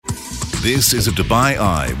This is a Dubai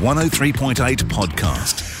Eye 103.8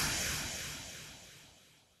 podcast.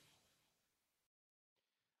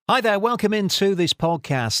 Hi there, welcome into this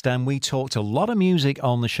podcast, and we talked a lot of music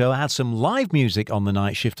on the show. I had some live music on the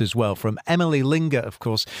night shift as well from Emily Linge, of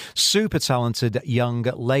course, super talented young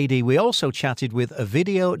lady. We also chatted with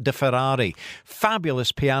Ovidio De Ferrari,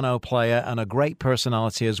 fabulous piano player and a great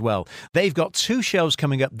personality as well. They've got two shows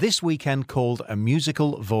coming up this weekend called A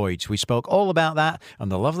Musical Voyage. We spoke all about that,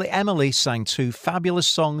 and the lovely Emily sang two fabulous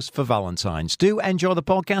songs for Valentines. Do enjoy the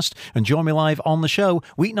podcast and join me live on the show,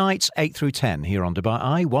 weeknights 8 through 10 here on Dubai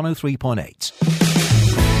Eye 103.8.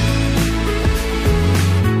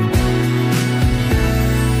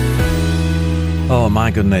 Oh my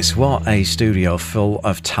goodness, what a studio full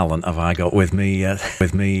of talent have I got with me on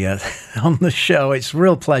the show. It's a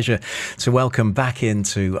real pleasure to welcome back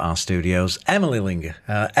into our studios Emily Linge.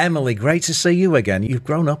 Emily, great to see you again. You've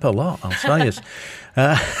grown up a lot, I'll tell you.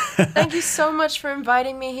 Thank you so much for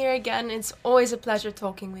inviting me here again. It's always a pleasure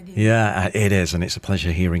talking with you. Yeah, it is, and it's a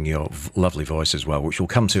pleasure hearing your lovely voice as well, which we'll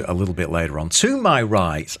come to a little bit later on. To my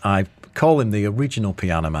right, I call him the original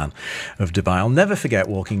piano man of Dubai. I'll never forget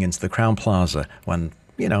walking into the Crown Plaza when,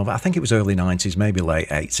 I think it was early 90s, maybe late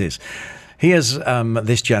 80s. Here's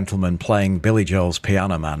this gentleman playing Billy Joel's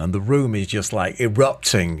Piano Man, and the room is just like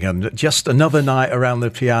erupting, and just another night around the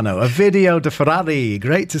piano. Ovidio De Ferrari,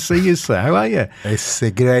 great to see you, sir. How are you? It's a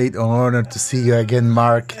great honor to see you again,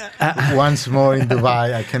 Mark, once more in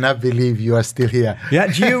Dubai. I cannot believe you are still here. Yeah,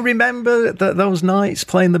 do you remember those nights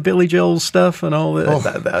playing the Billy Joel stuff and all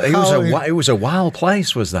that? It was a wild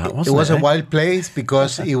place, was that, wasn't it? It was a wild place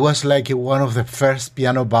because it was like one of the first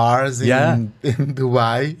piano bars in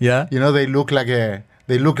Dubai. Yeah.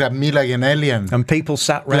 They look at me like an alien. And people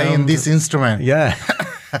sat around playing this instrument. Yeah.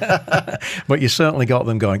 But you certainly got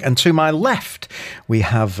them going. And to my left, we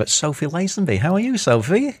have Sophie Lazenby. How are you,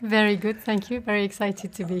 Sophie? Very good, thank you. Very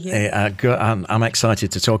excited to be here. Good. I'm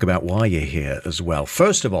excited to talk about why you're here as well.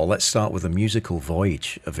 First of all, let's start with a musical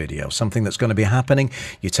voyage video, something that's going to be happening.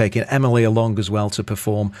 You're taking Emily along as well to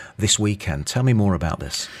perform this weekend. Tell me more about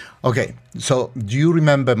this. Okay, so do you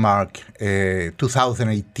remember, Mark,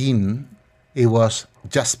 2018, it was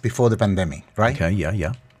just before the pandemic, right? Okay,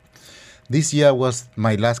 yeah. This year was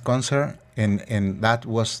my last concert, and that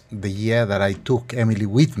was the year that I took Emily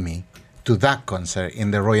with me to that concert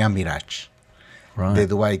in the Royal Mirage. Right. The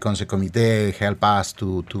Dubai Concert Committee helped us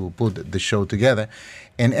to put the show together.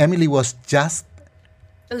 And Emily was just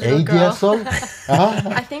 8 years old.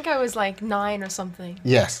 I think I was like 9 or something.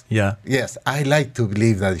 Yes. Yeah. Yes. I like to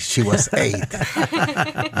believe that she was 8.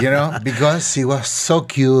 Because she was so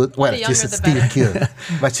cute. Well, she's still cute,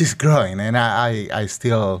 but she's growing. And I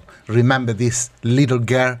still remember this little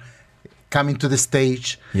girl coming to the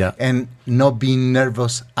stage and not being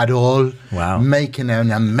nervous at all. Wow. Making an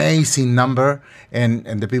amazing number, and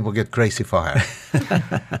the people get crazy for her.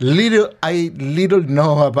 I little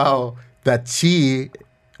know about that she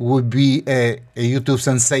would be a YouTube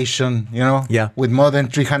sensation, with more than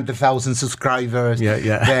 300,000 subscribers,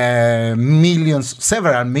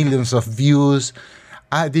 several millions of views.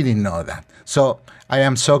 I didn't know that. So I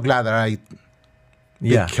am so glad that I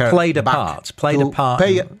played a part,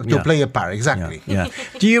 exactly. Yeah.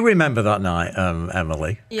 Do you remember that night,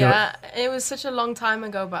 Emily? Yeah, it was such a long time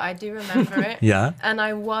ago, but I do remember it. Yeah. And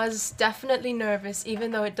I was definitely nervous, even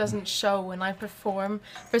though it doesn't show when I perform.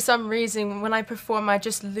 For some reason, when I perform, I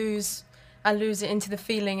just lose it into the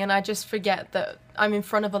feeling, and I just forget that I'm in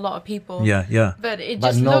front of a lot of people. Yeah. But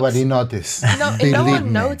nobody noticed. No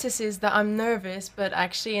one notices that I'm nervous, but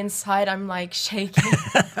actually inside I'm like shaking.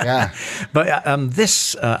 Yeah. But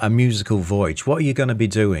this A Musical Voyage, what are you going to be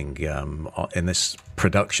doing in this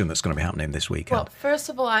production that's going to be happening this weekend? Well, first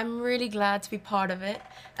of all, I'm really glad to be part of it,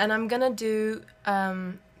 and I'm going to do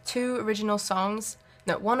one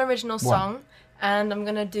original song. And I'm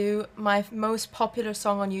going to do my most popular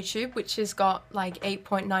song on YouTube, which has got like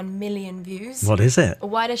 8.9 million views. What is it? A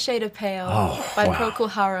Whiter Shade of Pale by Procol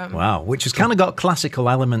Harum. Wow, which has kind of got classical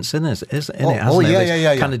elements in it, hasn't it?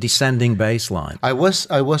 Yeah. Kind of descending bass line. I was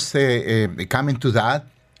coming to that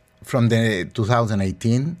from the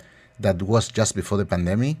 2018, that was just before the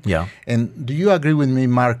pandemic. Yeah. And do you agree with me,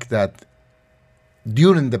 Mark, that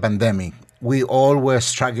during the pandemic, we all were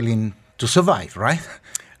struggling to survive, right?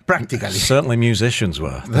 Practically. Certainly musicians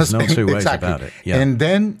were. There's no two ways about it. Yeah. And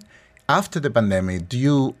then after the pandemic, do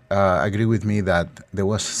you agree with me that there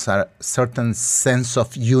was a certain sense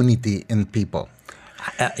of unity in people?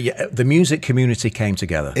 The music community came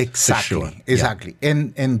together. Exactly. For sure. Exactly. Yeah.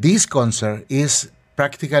 And this concert is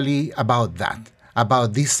practically about that,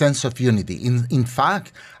 about this sense of unity. In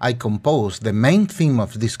fact, I composed the main theme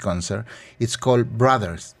of this concert. It's called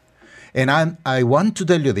Brothers. And I want to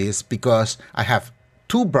tell you this because I have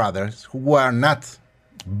two brothers who are not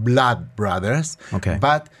blood brothers,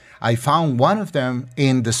 but I found one of them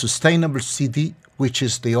in the Sustainable City, which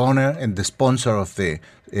is the owner and the sponsor of this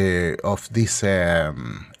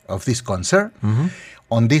concert,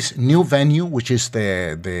 on this new venue, which is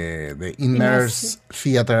the Immerse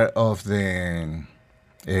Theater of the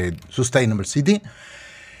Sustainable City,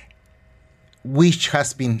 which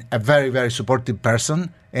has been a very, very supportive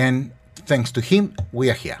person, and thanks to him,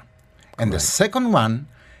 we are here. And the second one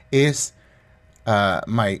is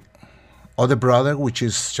my other brother, which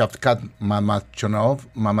is Shavkat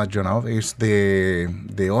Mamajonov, is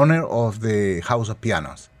the owner of the House of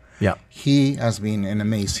Pianos. Yeah, he has been an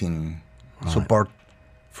amazing support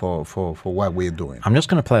for what we're doing. I'm just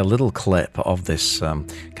going to play a little clip of this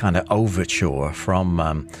kind of overture from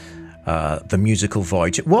the musical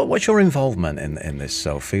voyage. What's your involvement in this,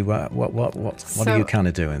 Sophie? What are you kind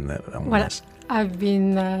of doing on this? I've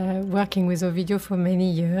been working with Ovidio for many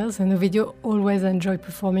years, and Ovidio always enjoyed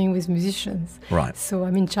performing with musicians. Right. So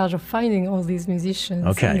I'm in charge of finding all these musicians.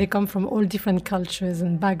 Okay. And they come from all different cultures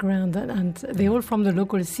and backgrounds, and they're all from the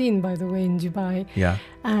local scene, by the way, in Dubai. Yeah.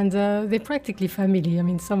 And they're practically family. I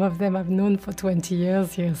mean, some of them I've known for 20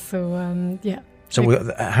 years here. So, yeah.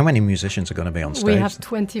 So how many musicians are going to be on stage? We have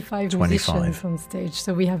 25 musicians on stage.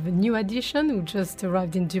 So we have a new addition who just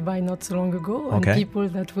arrived in Dubai not so long ago, and people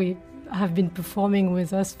that we have been performing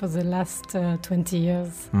with us for the last 20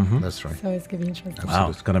 years. That's right. So it's going to be interesting. Absolutely. Wow,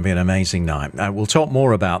 it's going to be an amazing night. We'll talk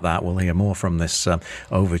more about that. We'll hear more from this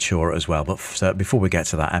overture as well. But before we get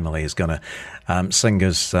to that, Emily is going to sing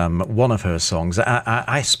us one of her songs.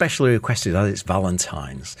 I especially requested that it's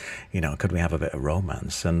Valentines. You know, could we have a bit of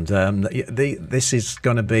romance? And this is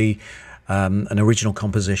going to be an original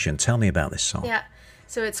composition. Tell me about this song. Yeah,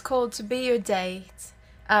 so it's called To Be Your Date.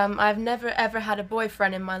 I've never ever had a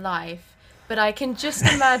boyfriend in my life, but I can just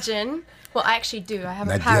imagine. Well, I actually do. I have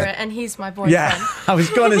a parrot, and he's my boyfriend. Yeah, I was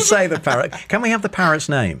going to say the parrot. Can we have the parrot's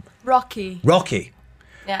name? Rocky. Rocky.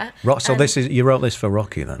 Yeah. So you wrote this for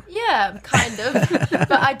Rocky then? Yeah, kind of.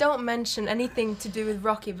 But I don't mention anything to do with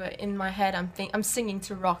Rocky. But in my head, I'm singing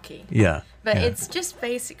to Rocky. Yeah. But it's just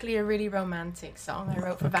basically a really romantic song I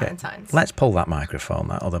wrote for Valentines. Let's pull that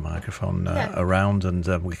other microphone around, and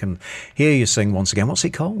we can hear you sing once again. What's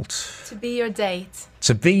it called? To Be Your Date.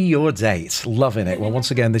 To Be Your Date. Loving it. Well, once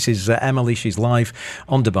again, this is Emily. She's live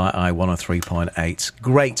on Dubai Eye 103.8.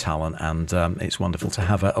 Great talent, and it's wonderful to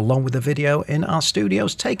have her along with the video in our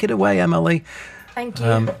studios. Take it away, Emily. Thank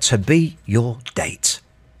you. To Be Your Date.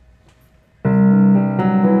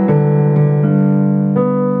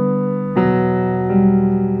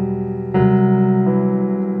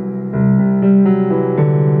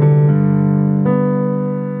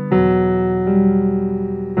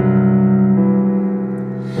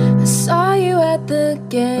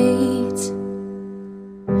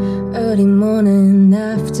 Early morning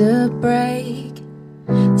after break,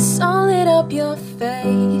 the sun lit up your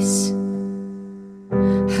face.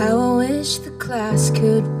 How I wish the class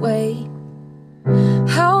could wait.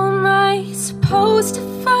 How am I supposed to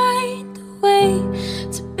find a way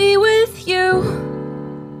to be with you?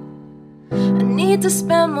 I need to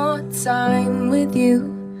spend more time with you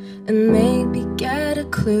and maybe get a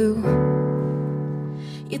clue.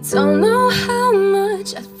 You don't know how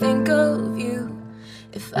much I think of you.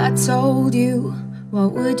 If I told you,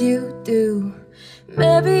 what would you do?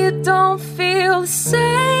 Maybe you don't feel the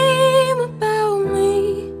same about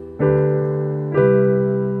me.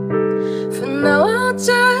 For now I'll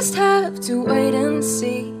just have to wait and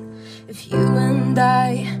see if you and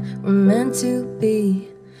I were meant to be.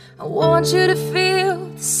 I want you to feel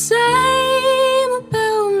the same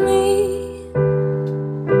about me.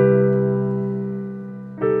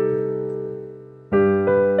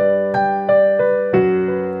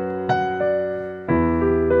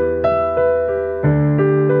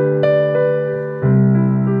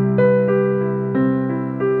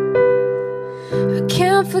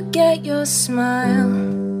 Forget your smile,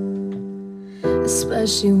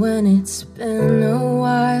 especially when it's been a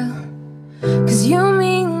while. 'Cause you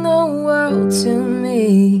mean the world to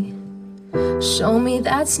me. Show me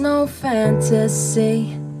that's no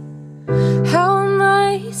fantasy. How am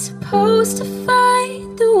I supposed to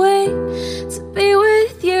find a way to be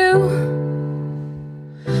with you?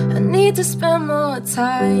 I need to spend more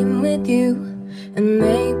time with you and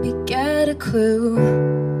maybe get a clue.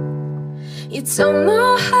 You don't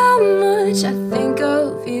know how much I think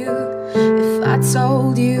of you. If I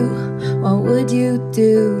told you, what would you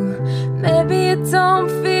do? Maybe you don't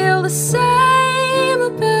feel the same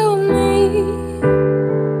about me.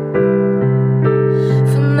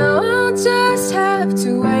 For now I'll just have to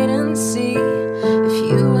wait and see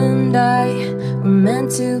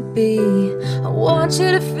to be. I want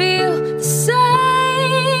you to feel the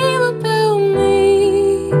same about me.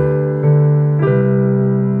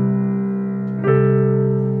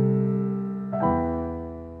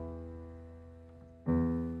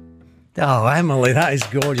 Oh, Emily, that is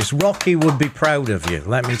gorgeous. Rocky would be proud of you,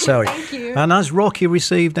 let me tell you. Thank you. And has Rocky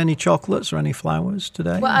received any chocolates or any flowers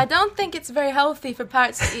today? Well, I don't think it's very healthy for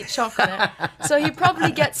parrots to eat chocolate. So you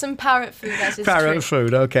probably get some parrot food as his Parrot treat.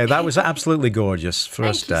 food, okay. That was absolutely gorgeous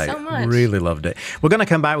first day. Thank you so much. Really loved it. We're going to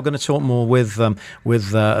come back. We're going to talk more with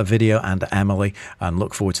a video and Emily, and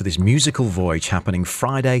look forward to this musical voyage happening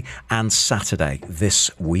Friday and Saturday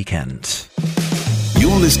this weekend.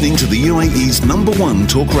 You're listening to the UAE's #1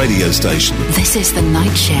 talk radio station. This is The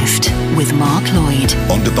Night Shift with Mark Lloyd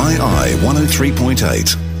On Dubai Eye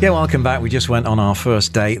 103.8. Yeah, welcome back. We just went on our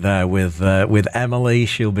first date there with Emily.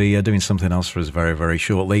 She'll be doing something else for us very, very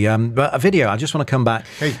shortly. But a video, I just want to come back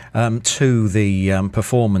to the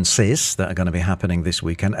performances that are going to be happening this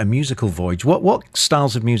weekend. A musical voyage. What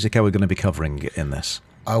styles of music are we going to be covering in this?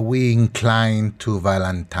 Are we inclined to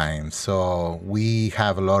Valentines? So we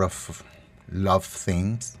have a lot of love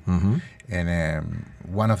themes. Mm-hmm. And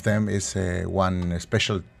one of them is one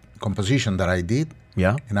special composition that I did.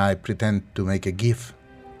 Yeah. And I pretend to make a gift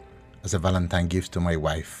as a Valentine gift to my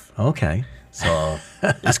wife. Okay. So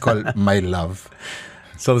it's called My Love.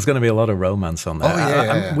 So there's going to be a lot of romance on that. Oh,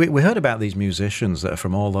 yeah. We heard about these musicians that are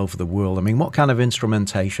from all over the world. I mean, what kind of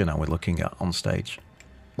instrumentation are we looking at on stage?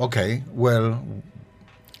 Okay, well...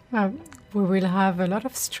 we will have a lot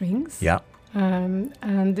of strings. Yeah.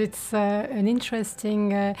 And it's an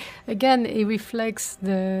interesting, again, it reflects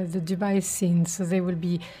the Dubai scene. So there will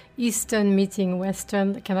be Eastern meeting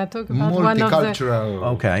Western. Can I talk about one of the... Multicultural.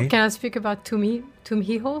 Okay. Can I speak about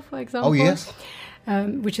Tumhiho, for example? Oh, yes.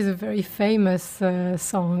 Which is a very famous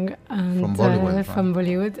song and, from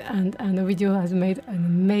Bollywood. And Ovidio has made an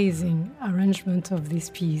amazing arrangement of this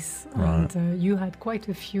piece. Right. And you had quite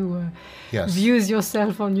a few Yes. views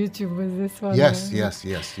yourself on YouTube with this one. Yes.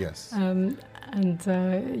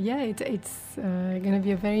 It's going to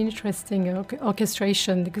be a very interesting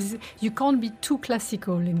orchestration because you can't be too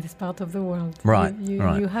classical in this part of the world. Right,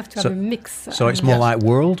 You have to have a mix. So it's more like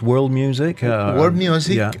world music? World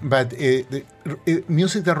music, yeah. but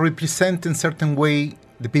music that represents in certain way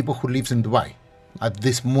the people who live in Dubai. At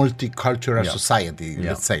this multicultural society,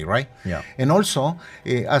 let's say, right? Yeah. And also,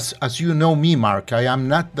 as you know me, Mark, I am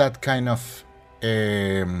not that kind of,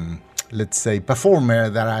 let's say, performer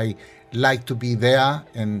that I like to be there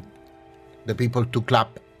and the people to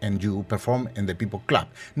clap and you perform and the people clap.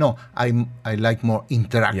 No, I like more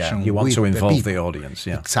interaction. Yeah, you want with to involve the audience,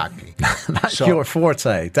 yeah. Exactly. That's your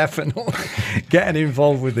forte, definitely. Getting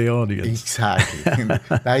involved with the audience. Exactly.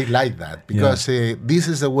 I like that because this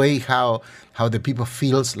is a way how the people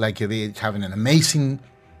feels like they're having an amazing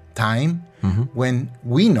time when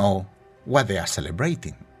we know what they are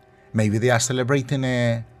celebrating. Maybe they are celebrating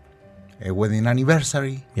a wedding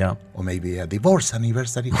anniversary, or maybe a divorce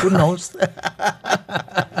anniversary. Who knows?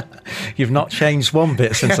 You've not changed one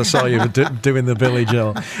bit since I saw you doing the Billy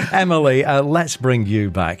Joel. Emily, let's bring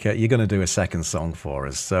you back. You're going to do a second song for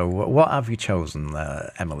us. So what have you chosen,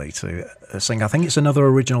 Emily, to sing? I think it's another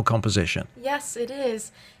original composition. Yes, it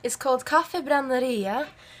is. It's called Kaffebrenneria.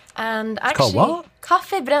 And it's called what?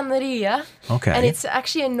 Kaffebrenneria. Okay. And it's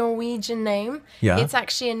actually a Norwegian name. Yeah. It's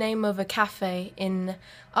actually a name of a cafe in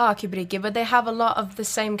Aker Brygge, but they have a lot of the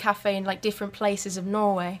same cafe in like different places of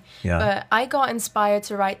Norway. Yeah. But I got inspired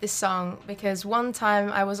to write this song because one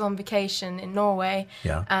time I was on vacation in Norway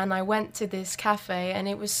and I went to this cafe and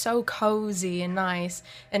it was so cozy and nice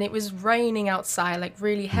and it was raining outside, like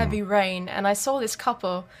really heavy rain, and I saw this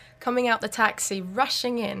couple coming out the taxi,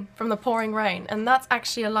 rushing in from the pouring rain. And that's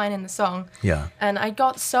actually a line in the song. Yeah. And I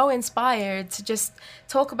got so inspired to just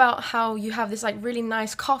talk about how you have this like really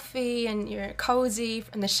nice coffee and you're cozy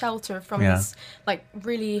and the shelter from this like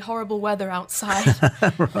really horrible weather outside.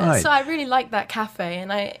 Right. So I really like that cafe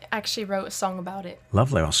and I actually wrote a song about it.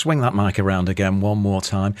 Lovely. I'll swing that mic around again one more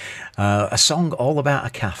time. A song all about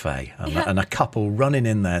a cafe and a couple running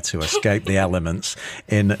in there to escape the elements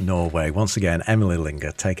in Norway. Once again, Emily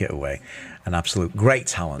Linge, take it away. An absolute great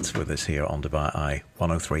talent with us here on Dubai Eye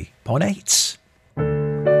 103.8.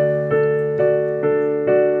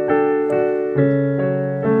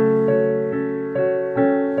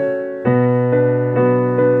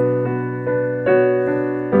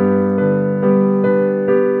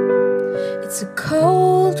 It's a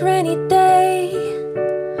cold, rainy day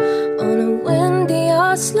on a windy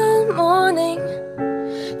Oslo morning.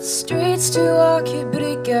 The streets to Aker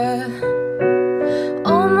Brygge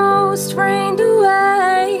almost rained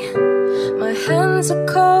away. My hands are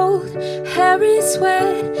cold, hair hair is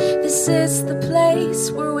wet. This is the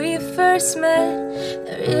place where we first met.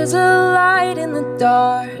 There is a light in the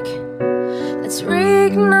dark. Let's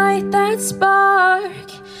reignite that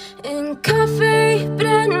spark. In Café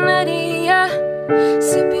Brenneria,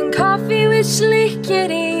 sipping coffee with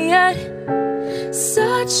slickerier.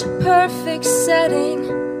 Such a perfect setting,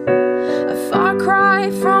 a far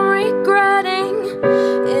cry from regretting.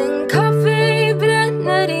 In Café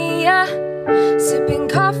Brenneria, sipping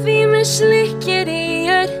coffee med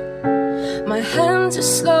slickerier. My hands are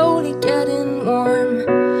slowly getting warm,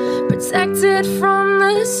 protected from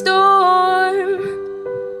the storm.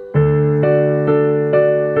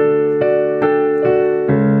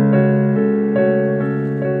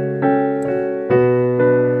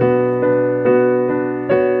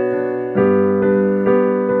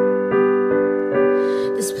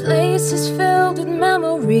 This place is filled with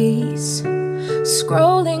memories,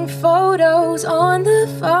 scrolling photos on the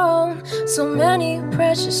phone. So many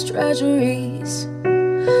precious treasuries,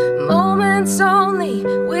 moments only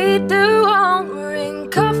we do own. We're in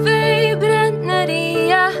Café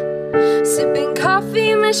Brenneria, sipping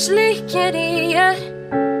coffee med slickerier.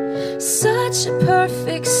 Such a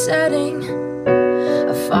perfect setting,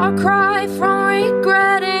 a far cry from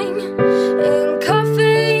regretting. In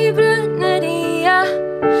Café Brenneria,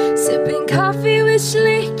 sipping coffee with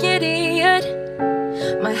slickerier.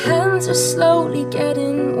 My hands are slowly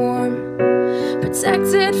getting warm,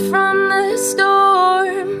 protected from the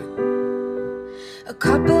storm. A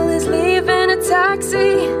couple is leaving a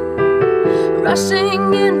taxi,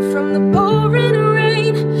 rushing in from the pouring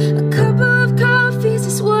rain. A cup of coffees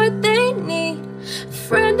is what they need. A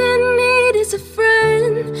friend in need is a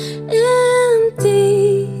friend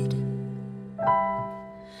indeed.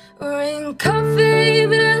 We're in Café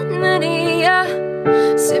Brenneria,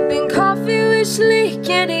 sipping coffee with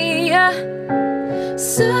slickerier.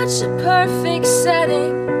 Such a perfect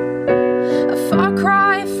setting, a far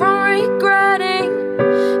cry from regretting.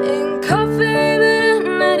 In Café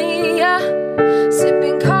Brenneria,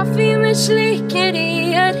 sipping coffee med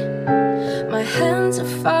slickerier. My hands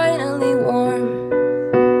are finally warm.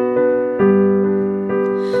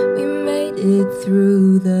 We made it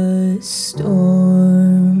through the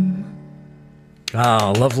storm.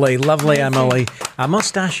 Oh, lovely, lovely, Emily. I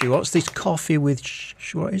must ask you, what's this coffee with,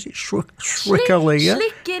 what is it, slickerier?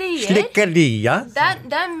 Slickerier?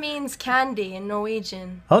 That means candy in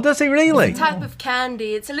Norwegian. Oh, does it really? It's a type of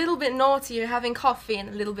candy. It's a little bit naughty. You're having coffee and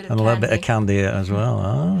a little bit of candy. And a little bit of candy as well.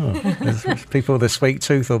 Oh, people with a sweet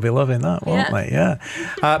tooth will be loving that, won't they? Yeah.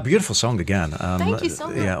 Beautiful song again. Thank you so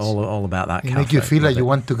much. Yeah, all about that cafe. Make you feel like you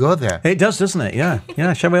want to go there. It does, doesn't it? Yeah.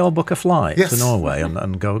 Yeah. Shall we all book a flight to Norway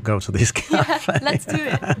and go to this cafe? Yeah, let's do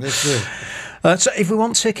it. Let's do it. So if we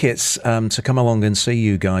want tickets to come along and see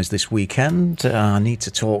you guys this weekend, I need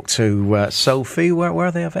to talk to Sophie. Where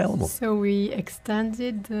are they available? So we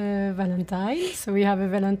extended Valentines. So we have a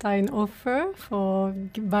Valentine offer for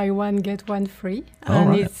buy one, get one free.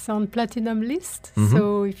 And it's on Platinum List. Mm-hmm.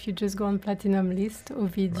 So if you just go on Platinum List or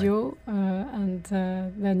video, and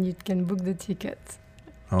then you can book the ticket.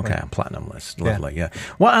 Okay, Platinum List. Lovely, yeah.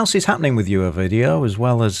 What else is happening with you, Ovidio, as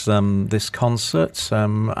well as this concert?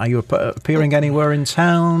 Are you appearing anywhere in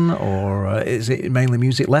town, or is it mainly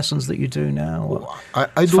music lessons that you do now?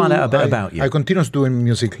 I do find out a bit about you. I continue doing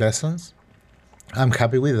music lessons. I'm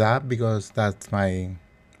happy with that because that's my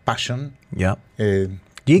passion. Yeah. Do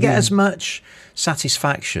you get as much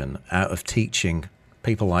satisfaction out of teaching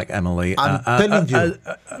people like Emily, I'm telling you,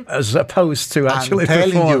 as opposed to actually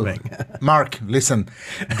performing? You, Mark, listen,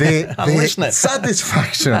 the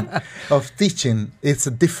satisfaction of teaching is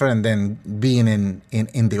different than being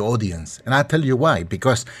in the audience. And I'll tell you why.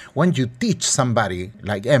 Because when you teach somebody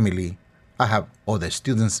like Emily, I have other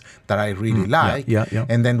students that I really like. Yeah.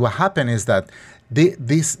 And then what happens is that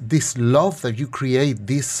this love that you create,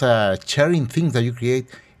 this sharing thing that you create,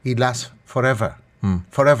 it lasts forever.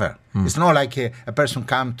 Forever. It's not like a person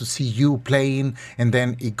come to see you playing and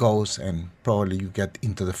then it goes and probably you get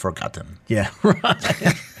into the forgotten. Yeah,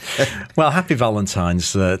 right. Well, happy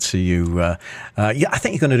Valentine's to you. I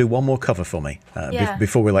think you're going to do one more cover for me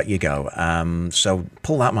before we let you go. So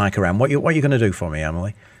pull that mic around. What are you going to do for me,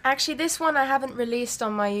 Emily? Actually, this one I haven't released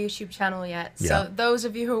on my YouTube channel yet. So those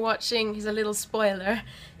of you who are watching, here's a little spoiler.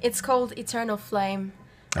 It's called Eternal Flame.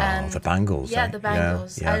 The Bangles. Yeah, the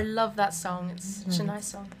Bangles. Yeah. I love that song. It's such a nice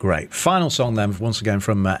song. Great. Final song then, once again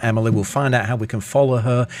from Emily. We'll find out how we can follow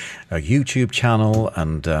her YouTube channel,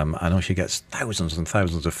 and I know she gets thousands and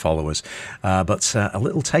thousands of followers. But a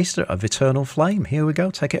little taster of Eternal Flame. Here we go.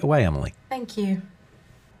 Take it away, Emily. Thank you.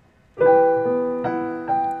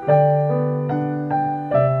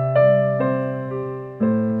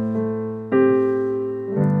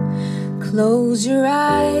 Close your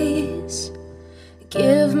eyes,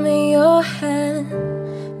 give me your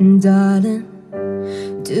hand, darling.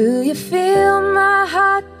 Do you feel my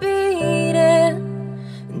heart beating?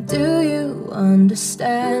 Do you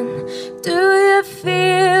understand? Do you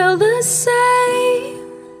feel the same?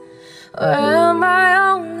 Or am I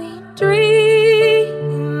only dreaming?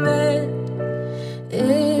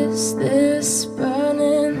 Is this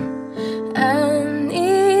burning an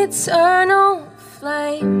eternal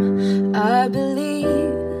flame? I believe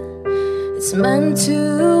it's meant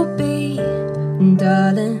to be,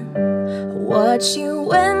 darling. I watch you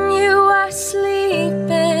when you are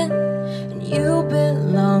sleeping, and you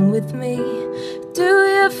belong with me. Do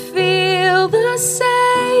you feel the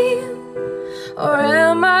same? Or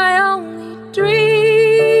am I only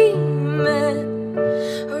dreaming?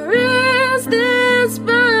 Or is this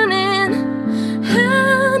burning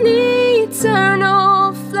an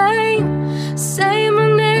eternal flame? Say my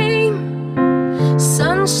name,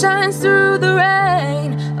 sun shines through the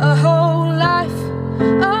rain. A whole life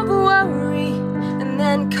of worry, and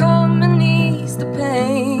then come and ease the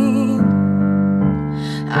pain.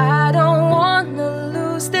 I don't wanna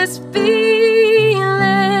lose this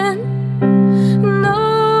feeling, no.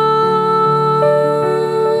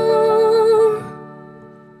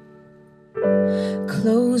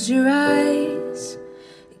 Close your eyes,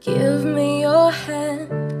 give me your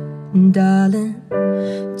hand, darling.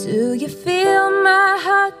 Do you feel my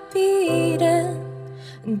heart beating?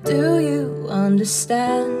 Do you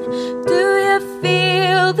understand? Do you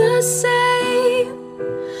feel the same?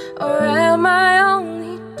 Or am I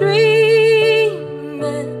only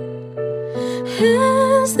dreaming?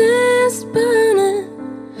 Is this burning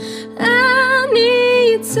an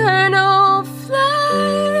eternal flame?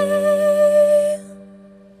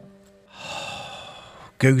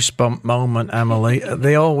 Goosebump moment, Emily.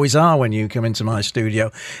 They always are when you come into my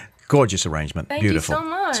studio. Gorgeous arrangement. Thank Beautiful. you so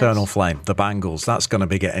much. Eternal Flame, the Bangles. That's going to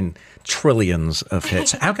be getting trillions of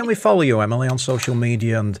hits. How can we follow you, Emily, on social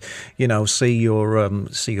media and, see your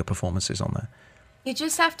performances on there? You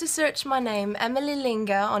just have to search my name, Emily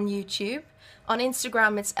Linge, on YouTube. On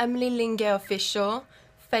Instagram, it's Emily Linge Official.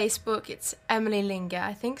 Facebook, it's Emily Linge,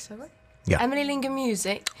 I think so, right? Yeah. Emily Linge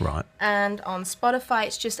Music. Right. And on Spotify,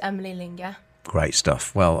 it's just Emily Linge. Great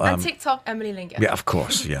stuff. Well, and TikTok, Emily Linge. Yeah, of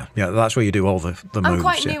course. Yeah. That's where you do all the moves. I'm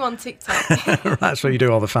quite new on TikTok. That's where you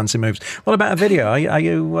do all the fancy moves. What about a video? Are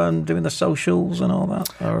you doing the socials and all that?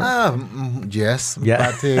 Or? Yes,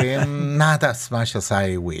 Yeah. but not as much as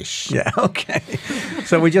I wish. Yeah, okay.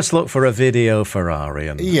 So we just look for a video Ferrari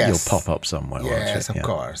and Yes. you'll pop up somewhere. won't Yes, you? of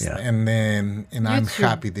course. Yeah. And I'm YouTube.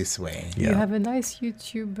 happy this way. Yeah. You have a nice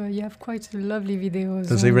YouTube. You have quite lovely videos.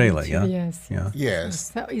 Does he on really? YouTube. Yeah. Yes. Yeah.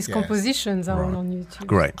 Yes. So his yes. compositions are all Right. on YouTube.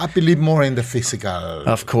 Great. I believe more in the physical.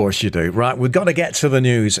 Of course you do. Right, we've got to get to the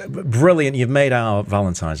news. Brilliant. You've made our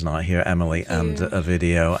Valentine's night here, Emily, and a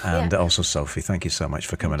video, and also Sophie. Thank you so much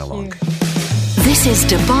for coming Thank along. you. This is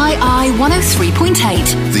Dubai Eye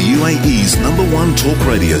 103.8. The UAE's #1 talk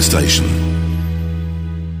radio station.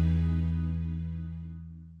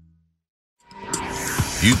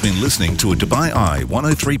 You've been listening to a Dubai Eye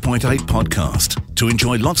 103.8 podcast. To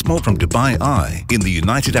enjoy lots more from Dubai Eye in the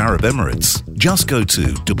United Arab Emirates, just go to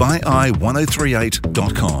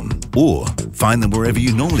DubaiEye1038.com or find them wherever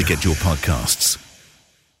you normally get your podcasts.